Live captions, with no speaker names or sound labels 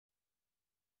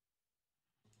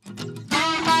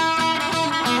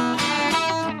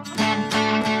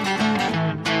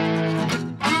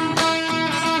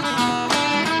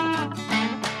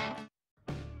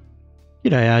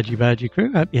G'day Argy Bargy crew,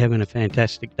 hope you're having a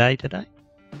fantastic day today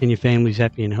and your family's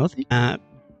happy and healthy.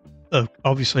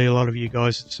 Obviously a lot of you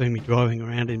guys have seen me driving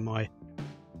around in my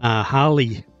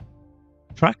Harley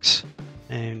trucks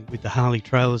and with the Harley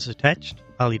trailers attached,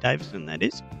 Harley Davidson that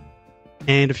is.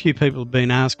 And a few people have been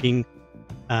asking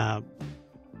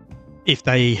if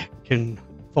they can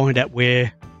find out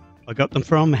where I got them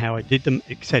from, how I did them,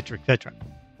 etc, etc.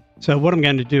 So what I'm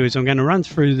going to do is I'm going to run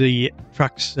through the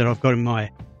trucks that I've got in my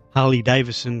Harley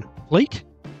Davidson fleet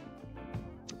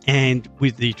and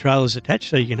with the trailers attached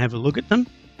so you can have a look at them,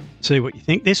 see what you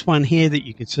think. This one here that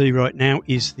you can see right now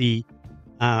is the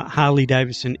Harley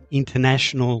Davidson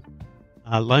International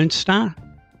Lonestar.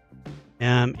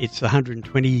 It's the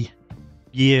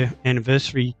 120-year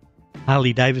anniversary,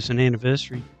 Harley Davidson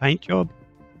anniversary paint job,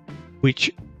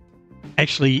 which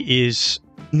actually is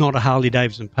not a Harley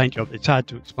Davidson paint job. It's hard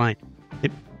to explain.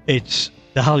 It's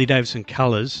the Harley Davidson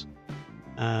colours.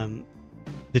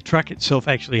 The truck itself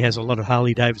actually has a lot of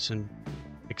Harley Davidson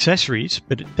accessories,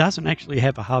 but it doesn't actually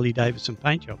have a Harley Davidson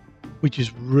paint job, which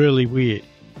is really weird.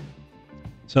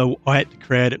 So I had to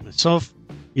create it myself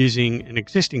using an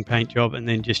existing paint job and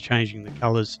then just changing the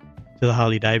colours to the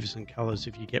Harley Davidson colours,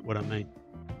 if you get what I mean.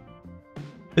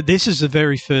 But this is the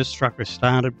very first truck I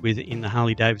started with in the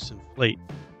Harley Davidson fleet,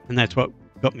 and that's what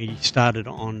got me started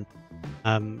on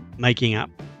making up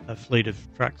a fleet of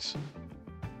trucks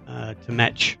to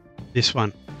match this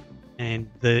one, and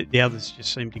the others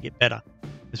just seemed to get better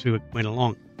as we went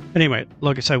along. But anyway,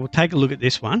 like I say, we'll take a look at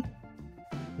this one,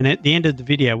 and at the end of the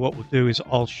video what we'll do is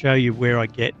I'll show you where I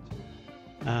get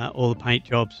all the paint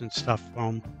jobs and stuff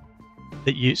from,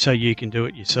 so you can do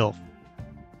it yourself.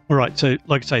 Alright, so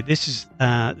like I say, this is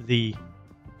the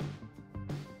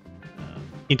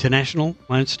International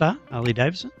Lonestar Harley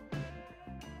Davidson.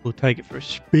 We'll take it for a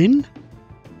spin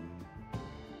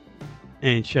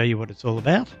and show you what it's all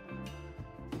about.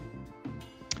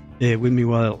 Bear with me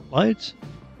while it loads.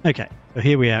 Okay, so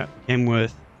here we are,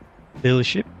 Kenworth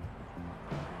dealership,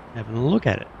 having a look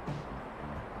at it.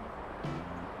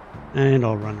 And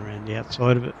I'll run around the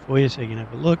outside of it for you so you can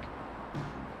have a look.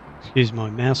 Excuse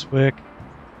my mouse work.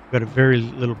 I've got a very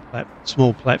little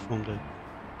small platform to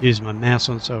use my mouse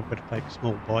on, so I've got to take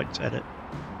small bites at it.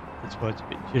 That's why it's a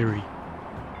bit jittery.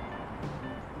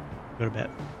 Got about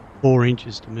 4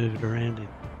 inches to move it around in.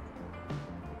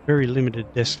 Very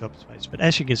limited desktop space. But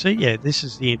as you can see, yeah, this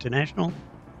is the International,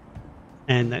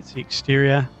 and that's the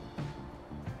exterior.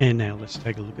 And now let's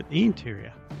take a look at the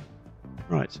interior.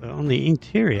 Right, so on the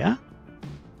interior,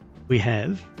 we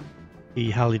have the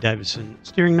Harley Davidson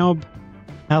steering knob,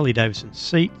 Harley Davidson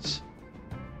seats,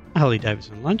 Harley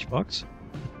Davidson lunchbox,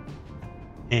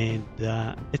 and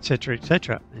etc,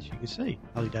 etc. As you can see,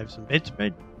 Harley Davidson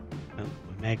bedspread,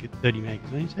 30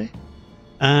 magazines there,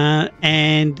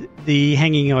 and the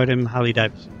hanging item Harley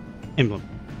Davidson emblem.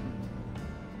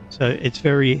 So it's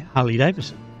very Harley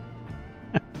Davidson,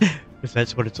 if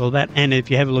that's what it's all about. And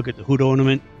if you have a look at the hood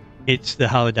ornament, it's the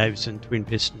Harley Davidson twin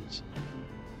pistons,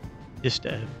 just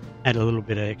to add a little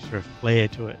bit of extra flair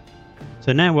to it.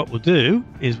 So now what we'll do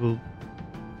is we'll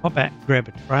pop out, grab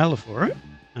a trailer for it,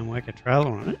 and whack a trailer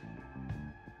on it.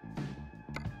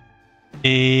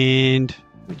 And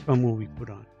which one will we put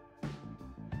on?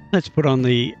 Let's put on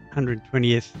the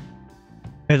 120th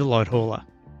Featherlight hauler.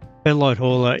 Featherlight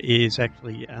hauler is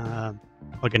actually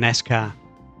like a NASCAR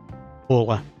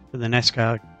hauler for the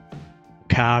NASCAR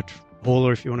car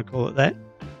hauler, if you want to call it that.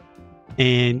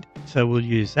 And so we'll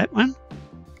use that one.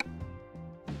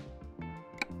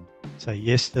 Say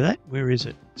yes to that. Where is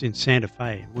it? It's in Santa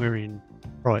Fe. We're in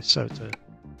Price, so it's a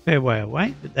fair way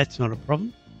away, but that's not a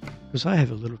problem because I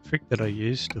have a little trick that I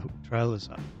use to hook trailers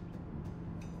up.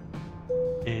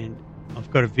 And I've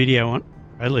got a video on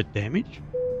trailer damage.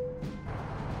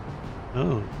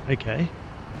 Oh, okay.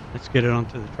 Let's get it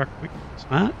onto the truck quick,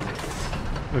 smart.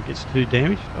 Before it gets too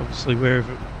damaged. Obviously,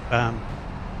 wherever it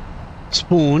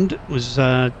spawned was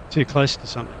too close to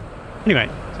something. Anyway,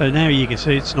 so now you can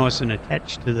see it's nice and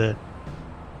attached to the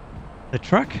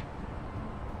truck.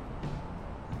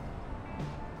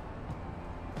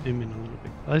 Zoom in a little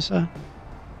bit closer.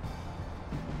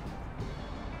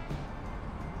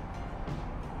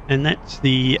 And that's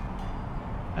the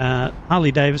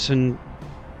Harley Davidson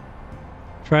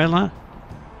trailer,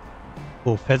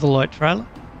 or Featherlight trailer,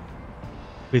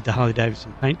 with the Harley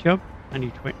Davidson paint job,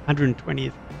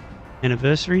 120th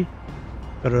anniversary.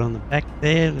 Got it on the back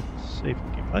there. Let's see if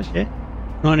we get close. Yeah,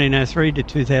 1903 to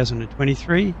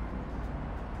 2023.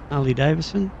 Harley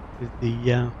Davidson with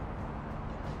the.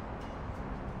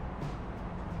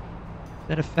 Is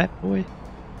that a Fat Boy?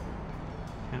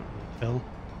 Can't really tell.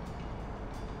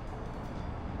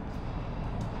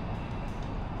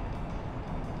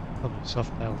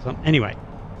 soft tail or something. Anyway,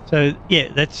 so yeah,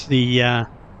 that's the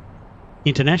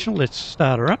International. Let's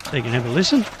start her up so you can have a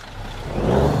listen.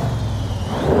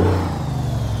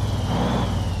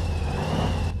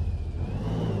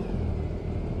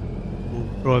 We'll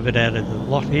drive it out of the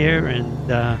lot here,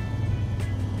 and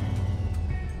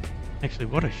actually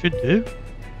what I should do,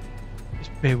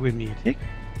 just bear with me a tick.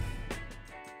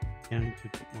 Going to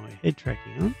put my head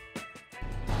tracking on.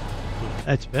 Oh,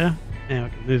 that's better. Now I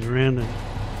can move around and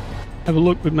have a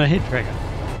look with my head tracker.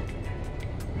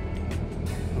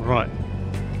 Right.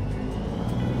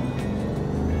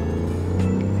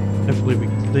 Hopefully we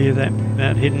can clear that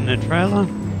without hitting the trailer.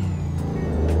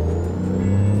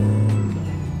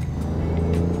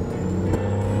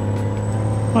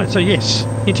 Right, so yes,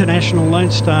 International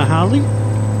Lonestar Harley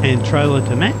and trailer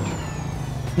to match.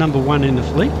 #1 in the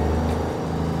fleet.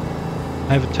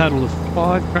 I have a total of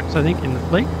 5 trucks, I think, in the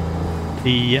fleet.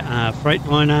 The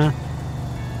Freightliner,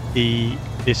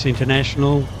 this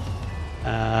International,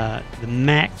 the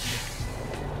Mack,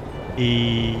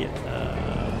 the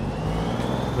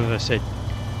what have I said?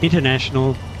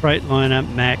 International, Freightliner,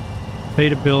 Mack,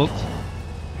 PeterBilt.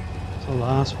 What's the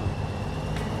last one?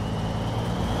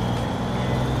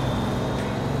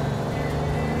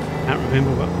 Can't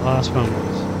remember what the last one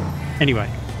was. Anyway,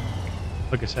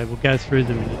 like I say, we'll go through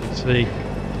them and you can see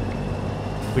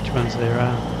which ones there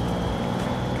are.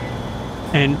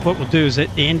 And what we'll do is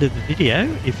at the end of the video,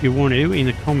 if you want to, in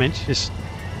the comments, just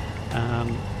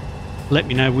let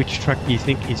me know which truck you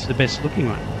think is the best looking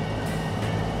one.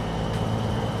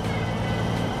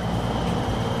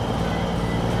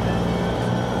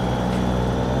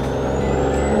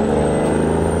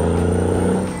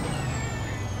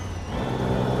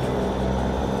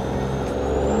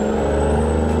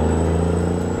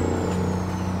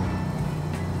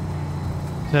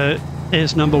 So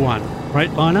there's #1,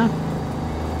 Freightliner.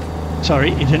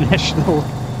 Sorry, International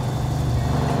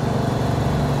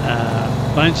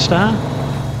Lonestar.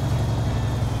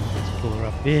 Let's pull her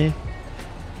up here.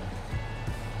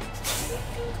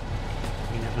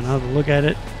 We can have another look at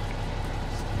it.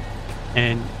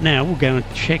 And now we'll go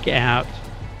and check out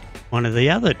one of the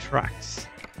other trucks.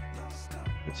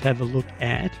 Let's have a look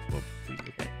at what we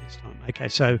look at this time. Okay,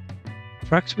 so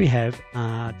trucks we have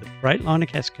are the Freightliner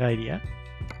Cascadia,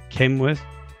 Kenworth,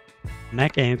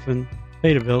 Mack Anthem,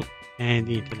 PeterBilt, and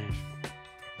the International.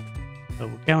 So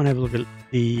we'll go and have a look at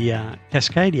the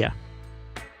Cascadia,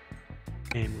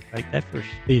 and we'll take that for a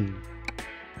spin.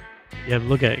 You have a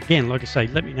look at it again. Like I say,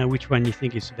 let me know which one you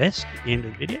think is the best at the end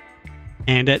of the video,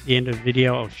 and at the end of the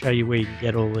video I'll show you where you can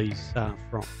get all these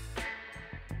from,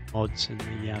 mods and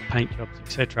the paint jobs,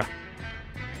 etc.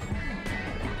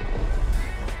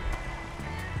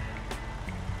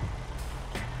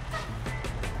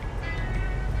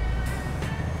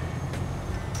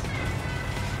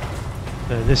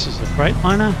 So this is the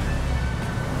Freightliner,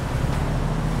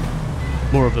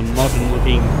 more of a modern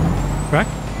looking truck,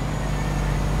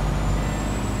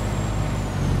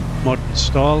 modern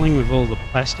styling with all the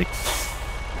plastic.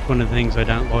 One of the things I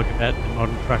don't like about the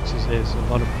modern trucks is there's a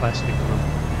lot of plastic on them.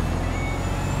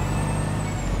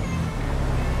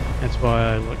 That's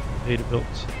why I like the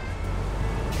PeterBilts.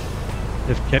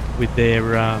 They've kept with their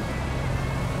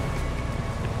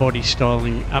body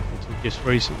styling up until just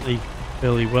recently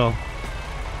fairly well.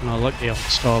 And I like the old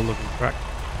style looking truck.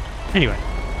 Anyway,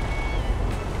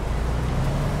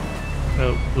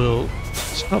 so we'll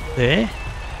stop there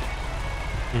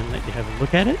and let you have a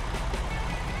look at it.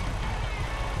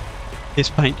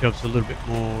 This paint job's a little bit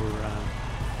more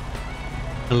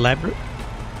elaborate.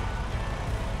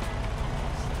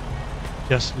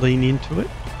 Just lean into it.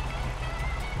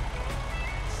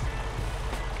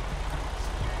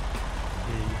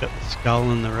 And you've got the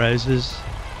skull and the roses.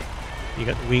 You've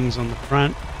got the wings on the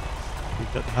front.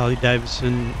 You've got the Harley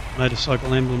Davidson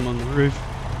motorcycle emblem on the roof.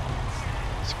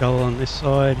 Skull on this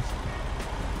side.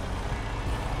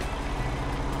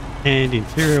 And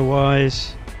interior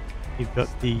wise, you've got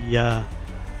the let's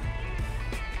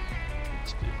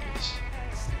do this.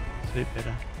 Let's do it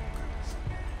better.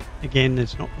 Again,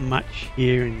 there's not much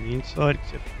here in the inside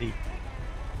except for the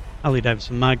Harley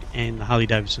Davidson mug and the Harley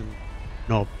Davidson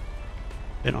knob.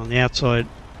 But on the outside,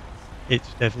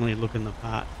 it's definitely looking the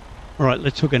part. Alright,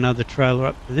 let's hook another trailer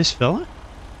up to this fella.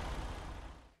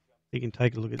 You can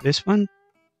take a look at this one.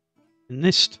 And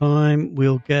this time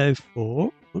we'll go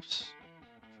for, oops,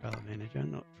 trailer manager,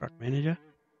 not truck manager.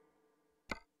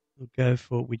 We'll go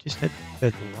for, we just had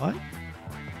the feather light.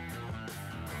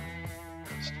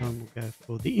 This time we'll go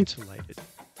for the insulated.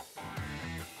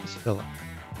 This fella.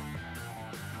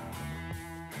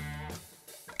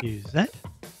 Use that.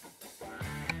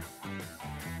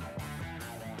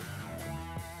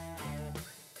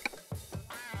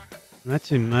 And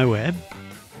that's in Moab.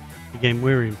 Again,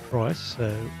 we're in Price,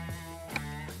 so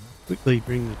quickly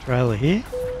bring the trailer here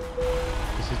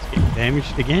because it's getting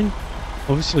damaged again.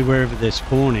 Obviously, wherever they're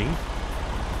spawning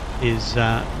is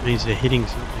means they're hitting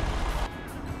something.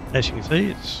 As you can see,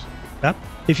 it's hooked up.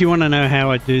 If you want to know how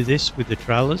I do this with the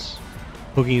trailers,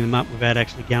 hooking them up without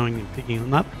actually going and picking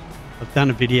them up, I've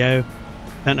done a video.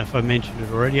 Don't know if I mentioned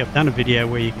it already. I've done a video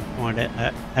where you can find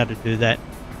out how to do that.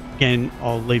 Again,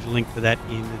 I'll leave a link to that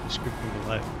in the description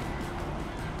below.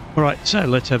 Alright, so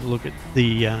let's have a look at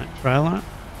the trailer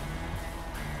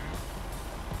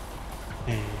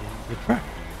and the truck.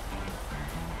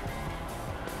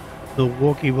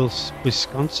 Milwaukee,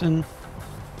 Wisconsin,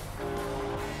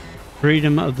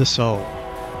 Freedom of the Soul.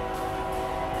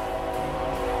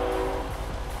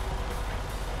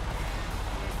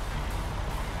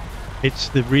 It's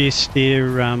the rear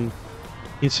steer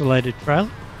insulated trailer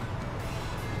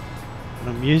that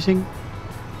I'm using,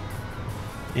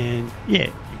 and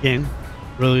yeah, again,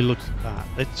 really looks the part.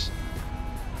 Let's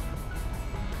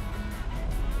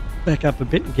back up a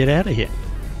bit and get out of here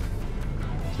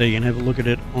so you can have a look at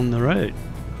it on the road.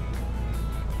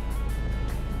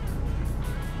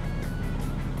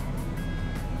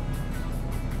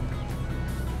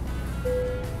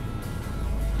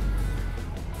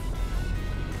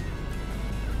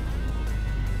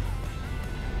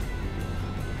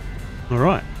 All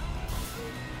right.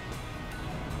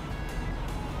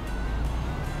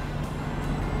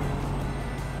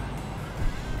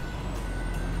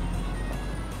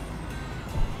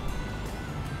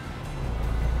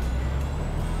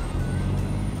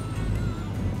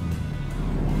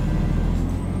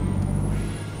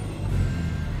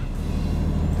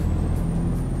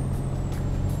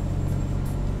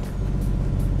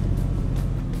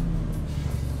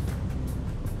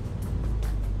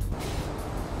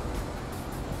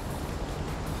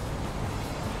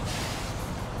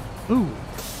 Ooh,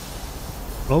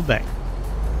 roll back.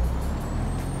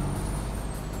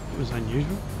 It was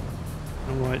unusual. I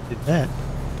don't know why it did that.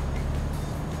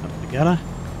 Up the gutter.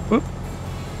 Whoop.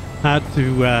 Hard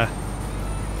to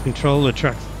control the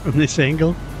truck from this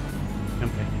angle. Come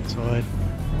back inside.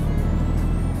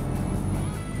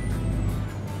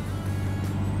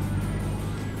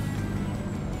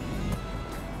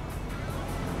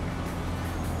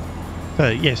 So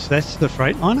yes, that's the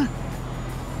Freightliner.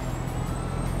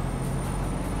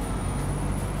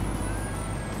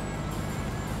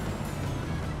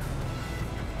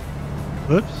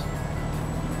 Whoops.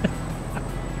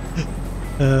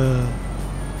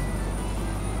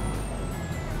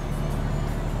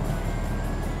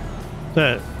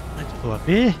 So let's pull up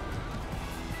here.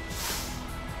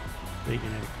 So you can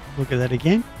have a look at that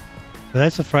again. So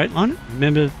that's the Freightliner.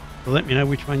 Remember to let me know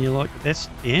which one you like the best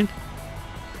at the end.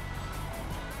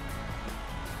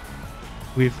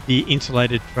 With the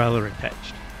insulated trailer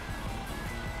attached.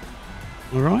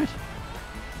 Alright.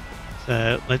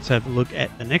 So let's have a look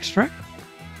at the next truck.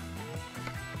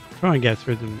 Try and go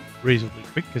through them reasonably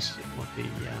quick because it might be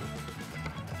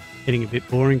getting a bit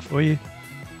boring for you.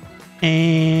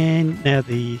 And now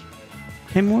the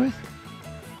Kenworth.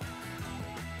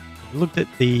 Looked at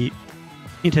the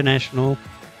International,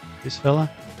 this fella.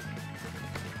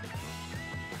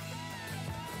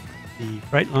 The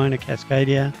Freightliner,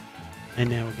 Cascadia. And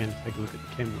now we're going to take a look at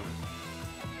the Kenworth.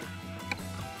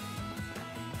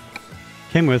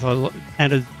 Kenworth, I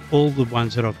added all the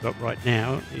ones that I've got right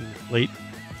now in the fleet.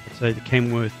 I'd say the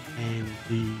Kenworth and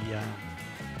the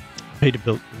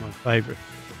PeterBilt are my favourite.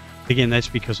 Again, that's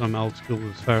because I'm old school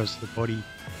as far as the body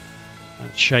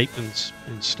shape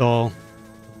and style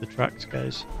of the trucks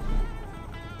goes.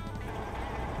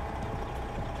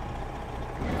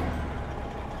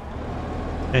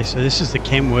 Okay, so this is the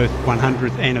Kenworth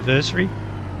 100th anniversary.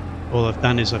 All I've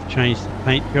done is I've changed the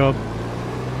paint job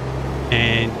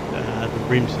and the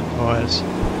rims and tyres.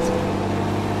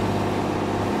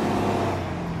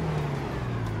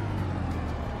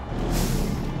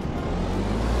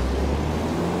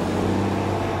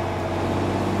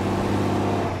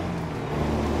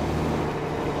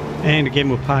 And again,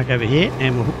 we'll park over here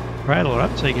and we'll hook the trailer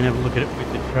up so you can have a look at it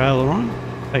with the trailer on.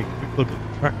 Take a quick look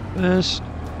at the truck first.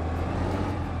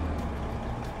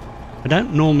 I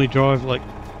don't normally drive like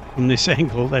from this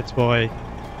angle, that's why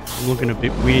I'm looking a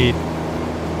bit weird.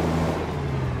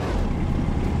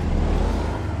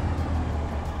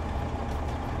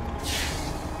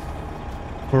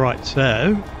 Alright,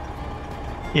 so,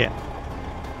 yeah.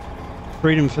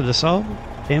 Freedom for the Soul,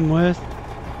 Kenworth.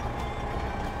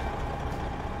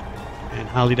 And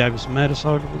Harley Davidson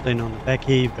motorcycle. Then on the back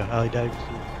here you've got Harley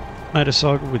Davidson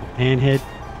motorcycle with a pan head.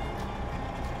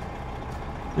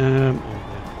 All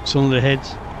the cylinder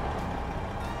heads.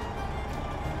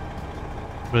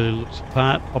 Really looks the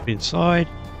part. Pop inside.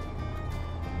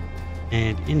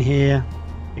 And in here,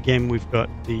 again, we've got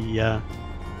the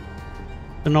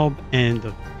knob and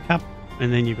the cup,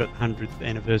 and then you've got the 100th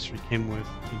anniversary Kenworth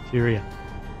interior.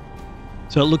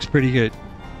 So it looks pretty good.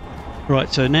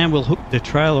 Right, so now we'll hook the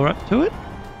trailer up to it.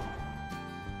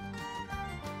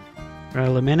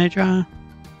 Trailer manager.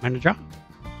 And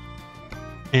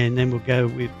then we'll go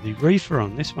with the reefer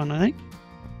on this one, I think.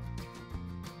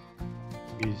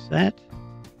 Use that.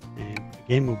 And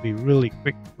again, we'll be really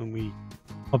quick when we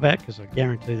pop out, because I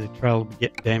guarantee the trailer will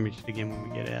get damaged again when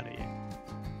we get out of here.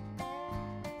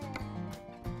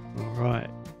 Alright.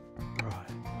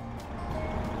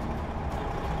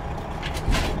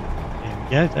 There we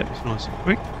go, that was nice and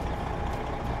quick.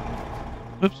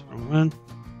 Oops, wrong one.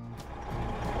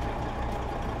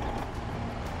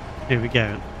 There we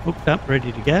go, hooked up,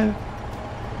 ready to go.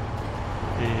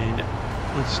 And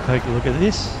let's take a look at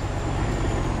this.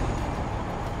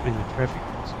 When the traffic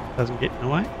doesn't get in the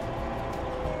way.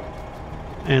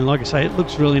 And like I say, it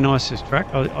looks really nice, this truck.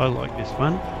 I like this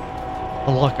one.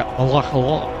 I like it a lot.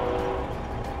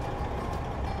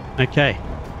 Okay.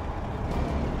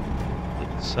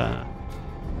 Let's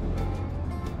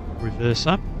reverse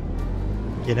up.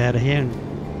 Get out of here and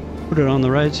put it on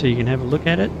the road so you can have a look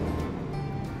at it.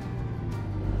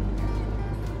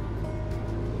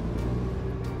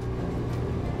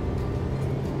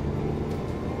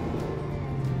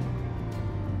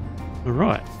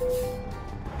 Alright.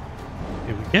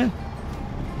 Here we go.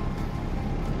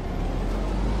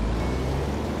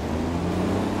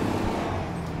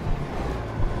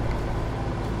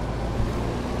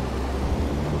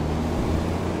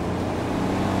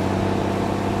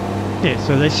 Yeah,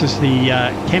 so this is the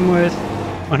Kenworth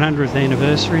 100th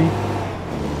anniversary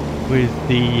with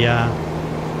the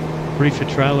reefer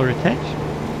trailer attached.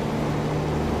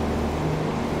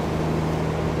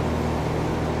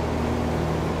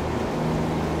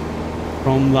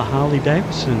 From the Harley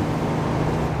Davidson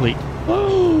fleet.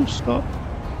 Oh, stop.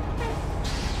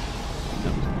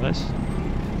 That was close.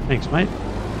 Thanks, mate.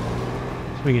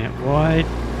 Swinging it wide.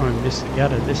 Try and miss the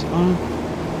gutter this time.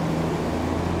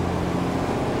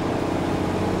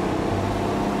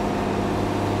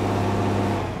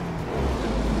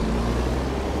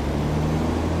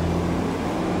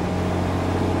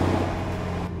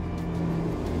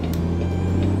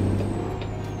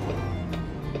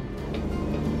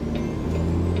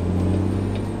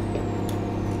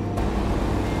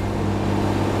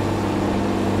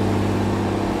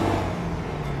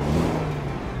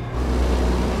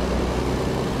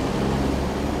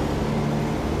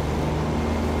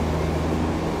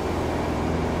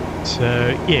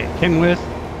 So yeah, Kenworth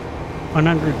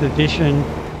 100th edition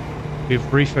with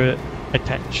reefer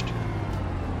attached.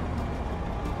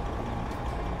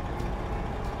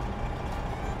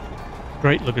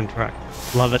 Great looking truck.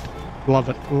 Love it. Love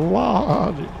it.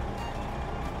 Love it.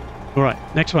 Alright,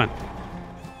 next one.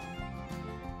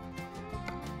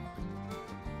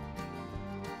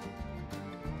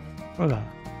 So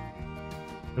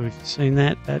we've seen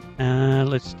that.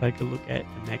 Let's take a look at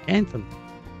the Mack Anthem.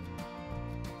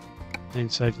 And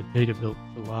save the PeterBilt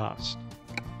for last.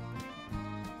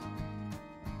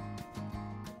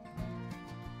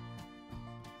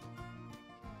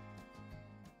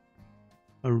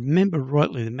 I remember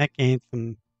rightly, the Mack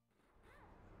Anthem,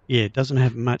 yeah, it doesn't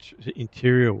have much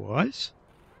interior-wise,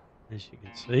 as you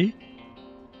can see,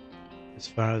 as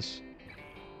far as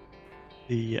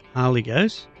the Harley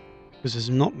goes, because there's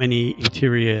not many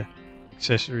interior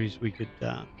accessories we could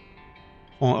find,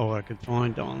 or I could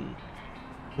find on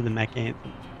for the Mack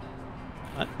Anthem.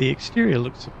 But the exterior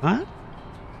looks the part,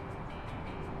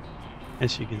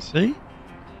 as you can see.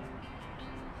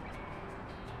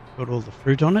 Got all the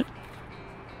fruit on it.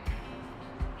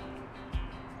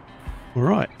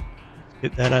 Alright, let's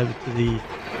get that over to the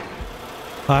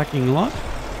parking lot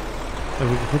so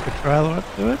we can hook a trailer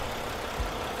up to it.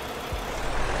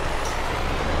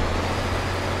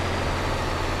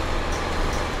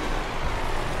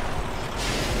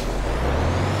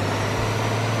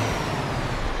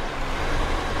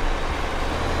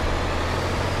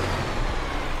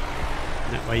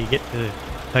 That way you get to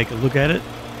take a look at it.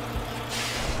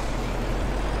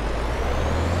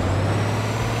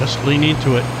 Just lean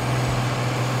into it.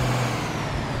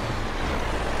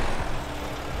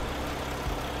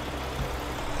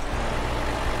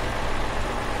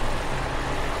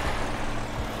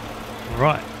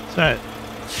 Right, so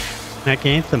Mack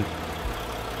Anthem.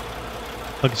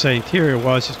 Like I say, interior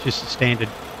wise it's just a standard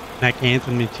Mack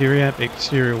Anthem interior, but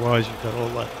exterior wise you've got all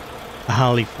the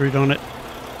Harley fruit on it.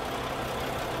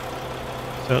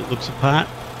 So it looks apart.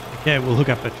 Okay, we'll hook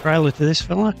up a trailer to this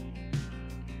fella.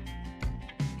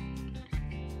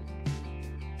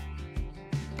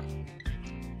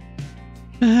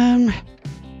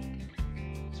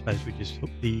 suppose we just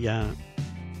hook the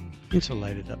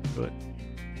insulated up to it.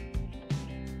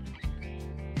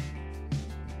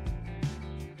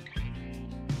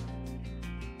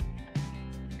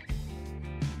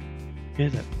 Yeah,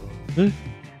 that will do.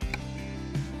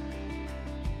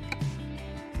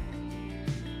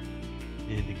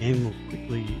 And again, we'll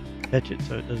quickly patch it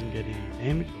so it doesn't get any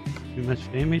damage or too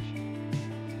much damage.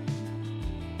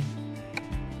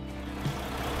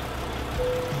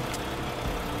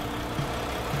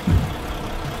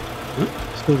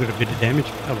 Still got a bit of damage.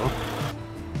 Oh well.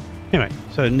 Anyway,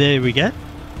 so there we go.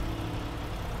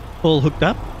 All hooked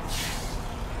up.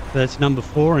 So that's number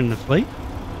 4 in the fleet.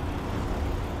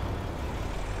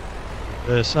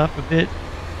 Reverse up a bit.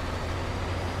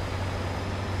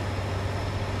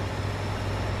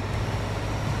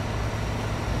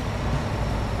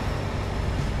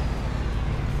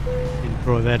 And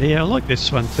draw that here. I like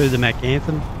this one too, the Mack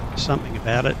Anthem. There's something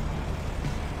about it.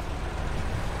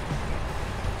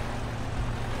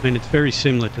 I mean, it's very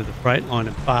similar to the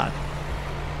Freightliner, but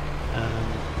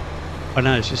I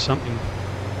know it's just something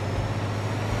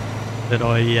that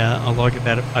I like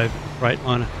about it over the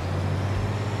Freightliner.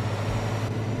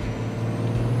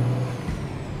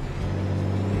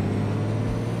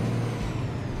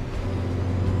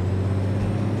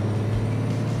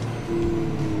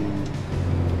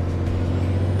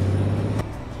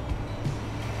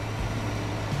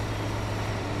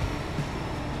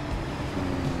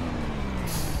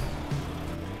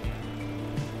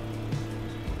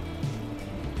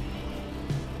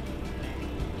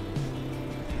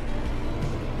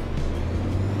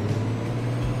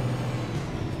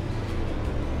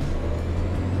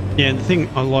 Yeah, and the thing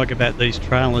I like about these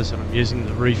trailers that I'm using,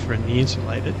 the reefer and the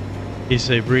insulated, is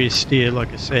the rear steer,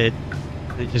 like I said.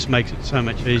 It just makes it so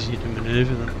much easier to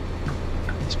manoeuvre them,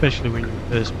 especially when you're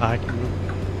first parking them.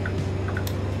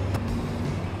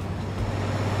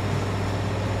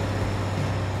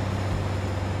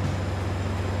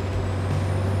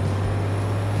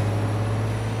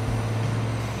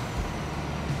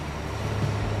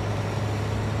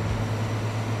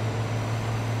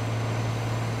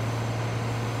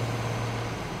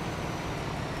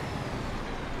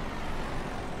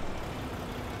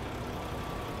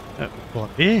 Pull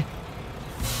up here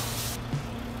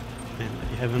and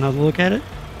let you have another look at it.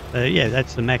 So yeah,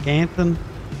 that's the Mack Anthem.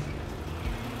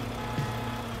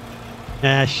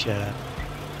 Ah, shut up.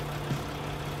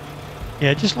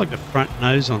 Yeah, just like the front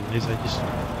nose on these, they just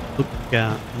look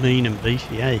mean and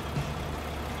beefy, eh?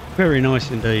 Very nice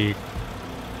indeed.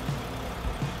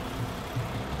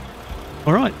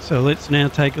 Alright, so let's now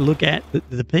take a look at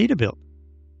the PeterBilt.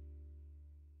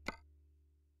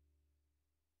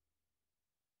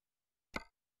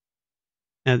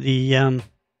 Now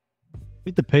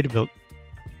with the PeterBilt,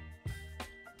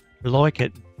 I like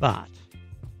it, but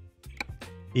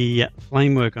the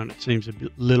flame work on it seems a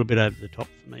little bit over the top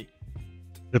for me.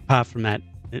 But apart from that,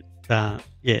 yeah,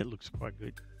 it looks quite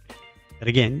good. But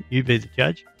again, you be the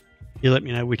judge. You let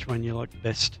me know which one you like the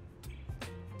best.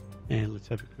 And let's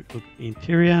have a quick look at the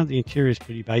interior. The interior is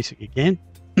pretty basic again.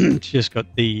 It's just got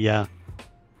the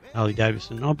Harley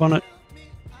Davidson knob on it.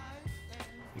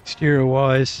 Exterior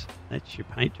wise, that's your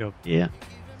paint job here.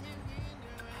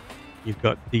 You've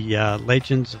got the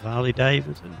legends of Harley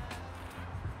Davidson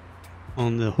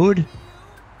on the hood.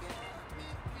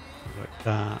 You've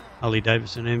got Harley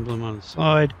Davidson emblem on the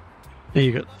side. Then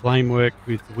you've got flame work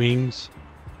with the wings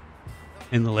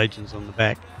and the legends on the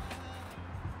back.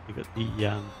 You've got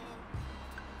the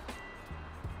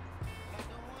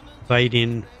fade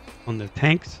in on the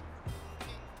tanks.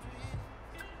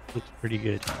 Looks pretty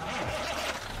good.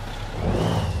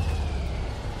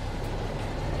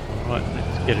 Alright,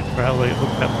 let's get a trailer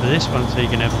hooked up to this one so you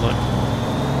can have a look.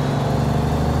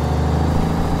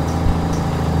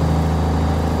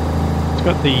 It's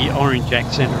got the orange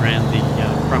accent around the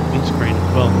front windscreen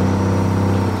as well,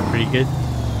 which looks pretty good.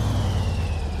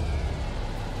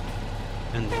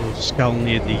 And the little skull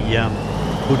near the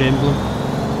hood emblem.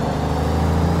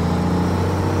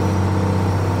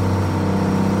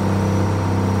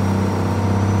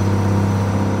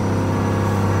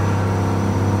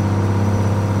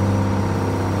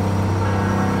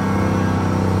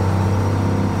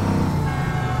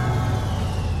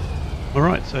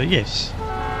 Alright, so yes,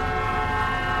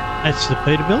 that's the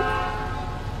PeterBilt.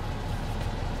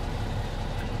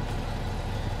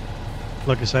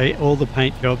 Like I say, all the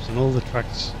paint jobs and all the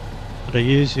trucks that I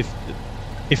use,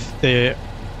 if they're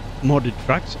modded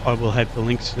trucks, I will have the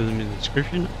links to them in the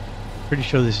description. Pretty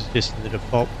sure this is just the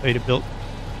default PeterBilt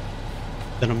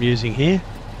that I'm using here.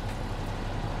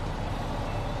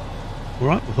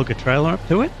 Alright, we'll hook a trailer up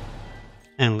to it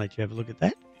and let you have a look at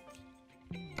that.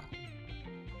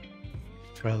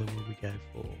 trailer will we go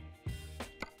for?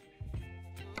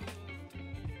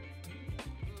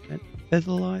 That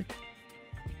Featherlight.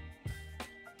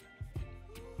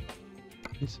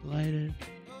 Insulated.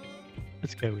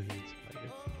 Let's go with insulated.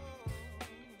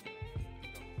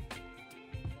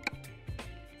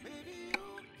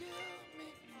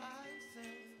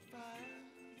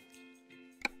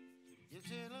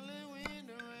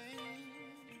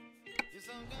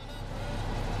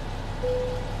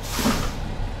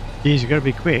 Geez, you got to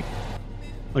be quick.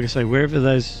 Like I say, wherever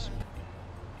those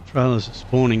trailers are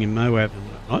spawning in Moab and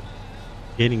whatnot,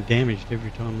 getting damaged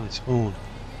every time they spawn.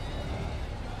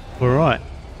 Alright,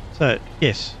 so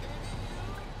yes,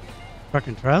 truck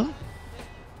and trailer,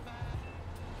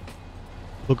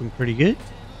 looking pretty good,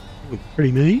 looking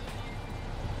pretty neat.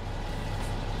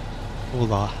 All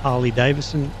the Harley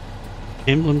Davidson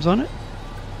emblems on it.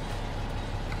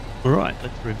 Alright,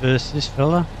 let's reverse this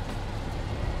fella.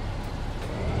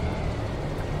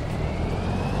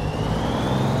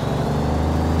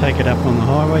 Take it up on the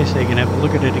highway so you can have a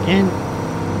look at it again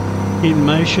in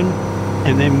motion,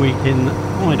 and then we can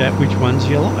find out which ones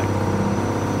you like.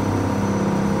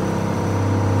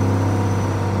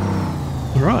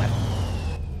 Right.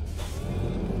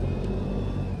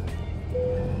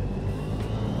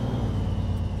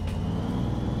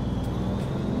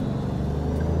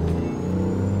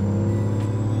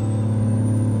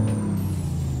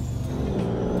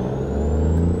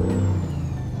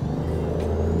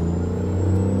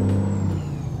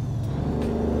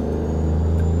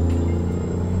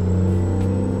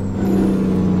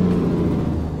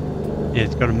 Yeah,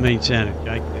 it's got a mean sounding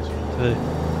Jake, this one too.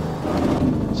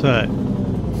 So,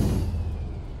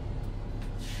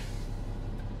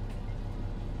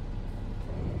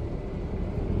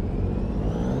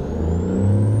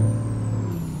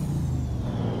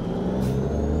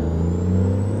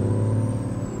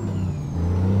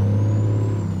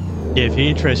 yeah, if you're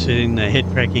interested in the head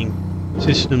tracking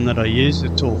system that I use,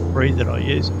 it's all free that I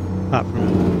use, apart from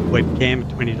a webcam,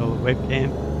 a $20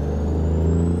 webcam.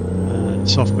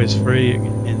 Software's free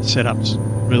and setup's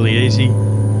really easy.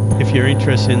 If you're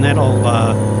interested in that, I'll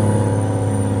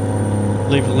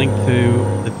leave a link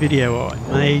to the video I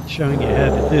made showing you how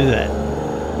to do that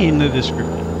in the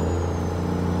description.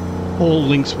 All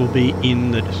links will be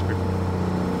in the description.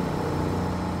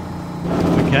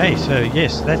 Okay, so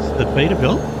yes, that's the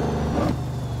PeterBilt,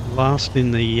 last in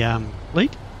the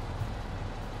fleet.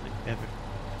 Let's have a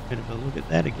bit of a look at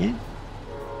that again.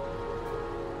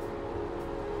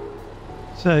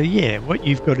 So yeah, what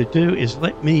you've got to do is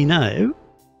let me know,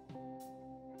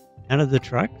 out of the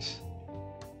trucks,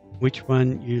 which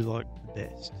one you like the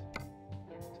best.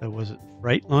 So was it the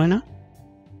Freightliner?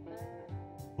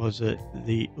 Was it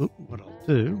the, what I'll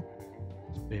do,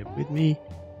 just bear with me,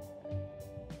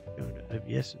 go to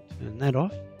OBS and turn that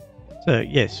off. So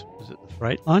yes, was it the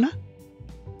Freightliner?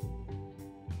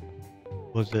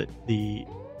 Was it the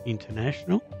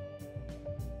International?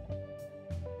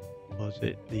 Was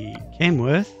it the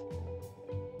Kenworth?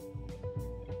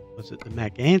 Was it the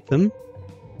Mack Anthem?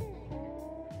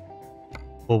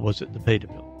 Or was it the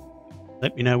PeterBilt?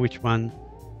 Let me know which one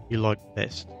you like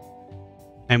best.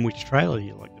 And which trailer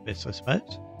you like the best, I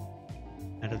suppose.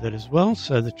 Out of that as well.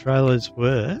 So the trailers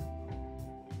were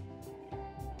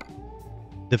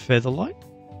the Featherlight.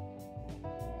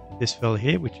 This fella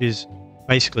here, which is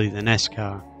basically the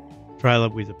NASCAR trailer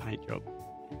with a paint job.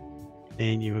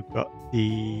 Then you've got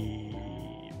the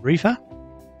reefer,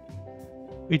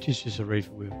 which is just a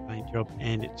reefer with a paint job,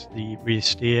 and it's the rear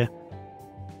steer.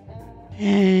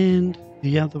 And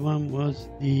the other one was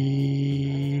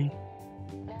the,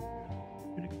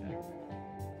 where'd it go?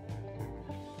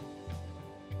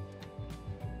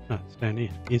 Oh, it's down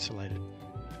here, insulated.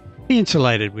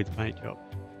 Insulated with paint job.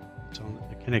 It's on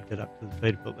connected up to the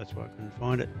PeterBilt, that's why I couldn't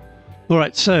find it.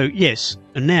 Alright, so yes,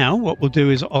 and now what we'll do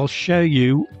is I'll show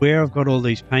you where I've got all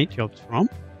these paint jobs from,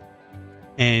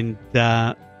 and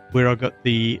where I got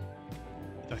the,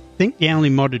 I think the only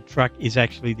modded truck is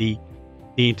actually the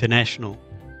International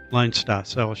Lonestar,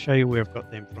 so I'll show you where I've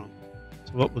got them from.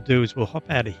 So what we'll do is we'll hop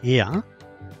out of here,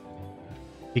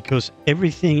 because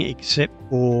everything except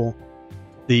for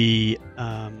the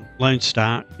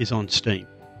Lonestar is on Steam,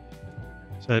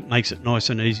 so it makes it nice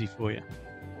and easy for you.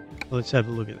 So let's have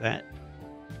a look at that.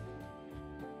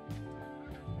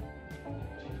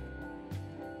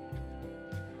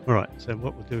 Alright, so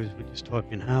what we'll do is we'll just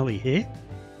type in Harley here,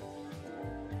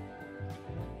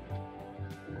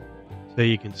 so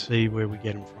you can see where we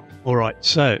get them from. Alright,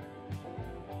 so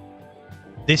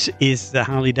this is the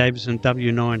Harley Davidson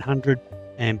W900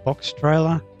 and box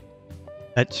trailer.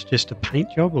 That's just a paint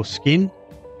job or skin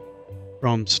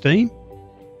from Steam.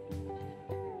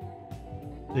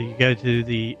 So you go to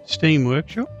the Steam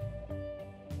workshop.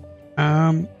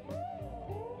 Yeah,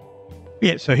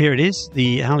 so here it is,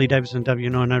 the Harley Davidson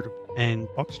W900 and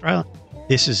box trailer.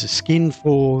 This is a skin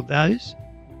for those.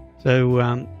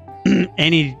 So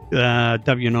any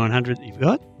W900 that you've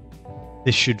got,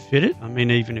 this should fit it. I mean,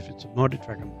 even if it's a modded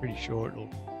truck, I'm pretty sure it'll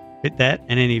fit that.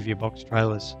 And any of your box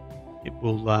trailers, it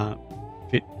will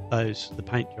fit the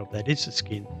paint job. That is the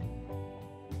skin.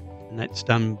 And that's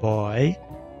done by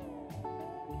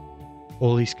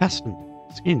all these custom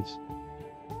skins.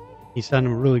 He's done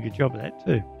a really good job of that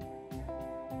too.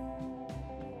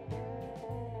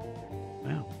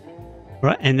 Wow.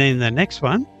 Right, and then the next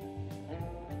one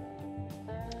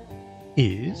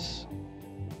is,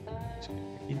 let's get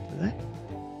back into that.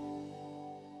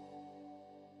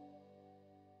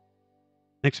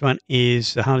 Next one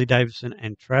is the Harley Davidson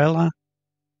and trailer.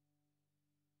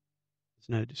 There's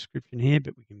no description here,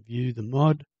 but we can view the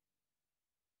mod.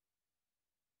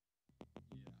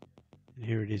 And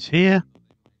here it is here.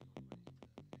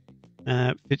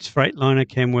 Fits Freightliner,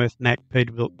 Kenworth, Mack,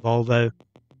 PeterBilt, Volvo,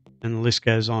 and the list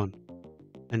goes on.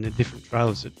 And the different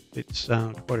trailers, it fits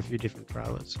quite a few different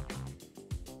trailers.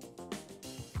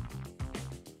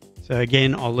 So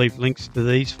again, I'll leave links to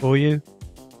these for you,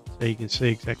 so you can see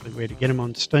exactly where to get them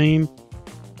on Steam.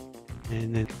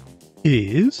 And then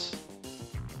is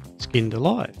Skinned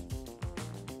Alive.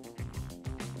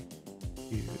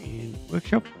 View in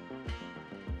workshop.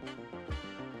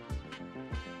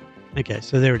 Okay,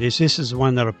 so there it is. This is the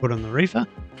one that I put on the reefer,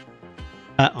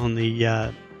 on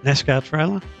the NASCAR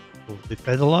trailer, or the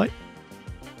Featherlight.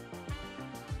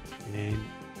 And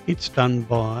it's done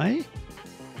by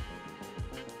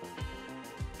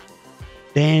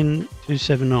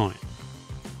Dan279.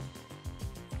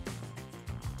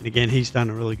 And again, he's done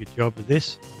a really good job with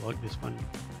this. I like this one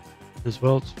as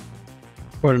well. It's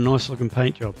quite a nice looking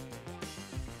paint job.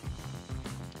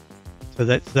 So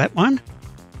that's that one.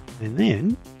 And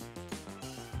then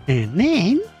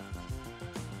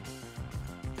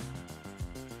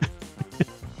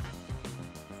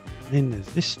there's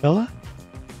this fella.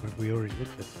 Or have we already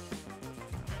looked at it?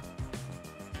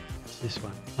 It's this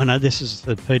one. Oh no, this is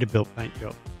the PeterBilt paint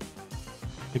job.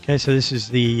 Okay, so this is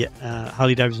the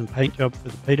Harley Davidson paint job for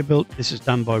the PeterBilt. This is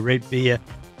done by Red Bear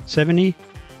 70.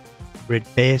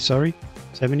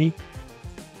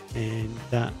 And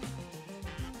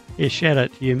yeah, shout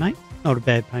out to you, mate. Not a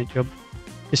bad paint job.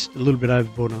 Just a little bit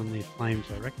overboard on the flames,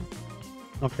 I reckon.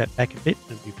 Knock that back a bit,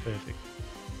 that'd be perfect.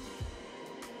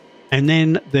 And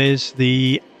then there's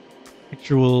the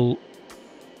actual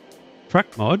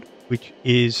truck mod, which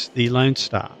is the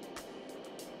Lonestar.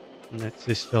 And that's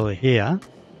this fella here.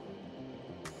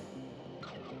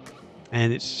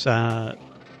 And it's called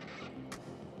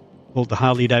the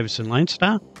Harley Davidson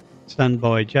Lonestar. It's done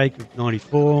by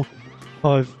Jacob94,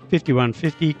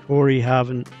 5150, Corey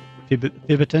Harvin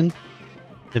Fibberton.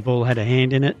 They've all had a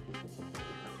hand in it.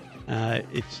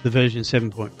 It's the version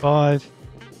 7.5.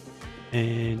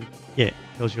 And yeah, it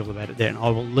tells you all about it there. And I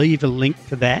will leave a link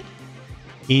to that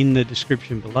in the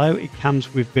description below. It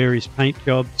comes with various paint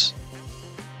jobs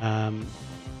and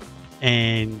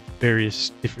various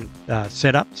different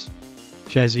setups,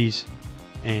 chassis,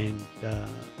 and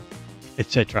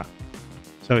etc.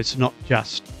 So it's not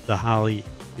just the Harley,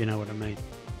 you know what I mean.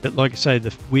 But like I say,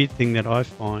 the weird thing that I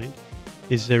find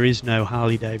is there is no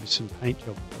Harley Davidson paint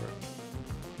job for it,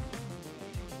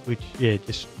 which yeah,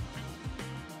 just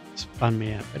spun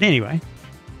me out. But anyway,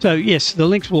 so yes, the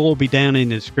links will all be down in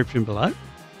the description below,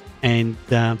 and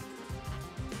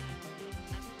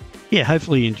yeah,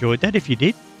 hopefully you enjoyed that. If you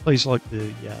did, please like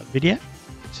the video,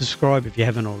 subscribe if you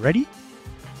haven't already,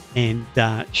 and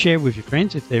share with your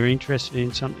friends if they're interested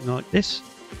in something like this.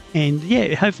 And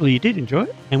yeah, hopefully you did enjoy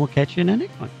it, and we'll catch you in the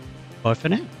next one. Bye for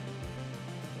now.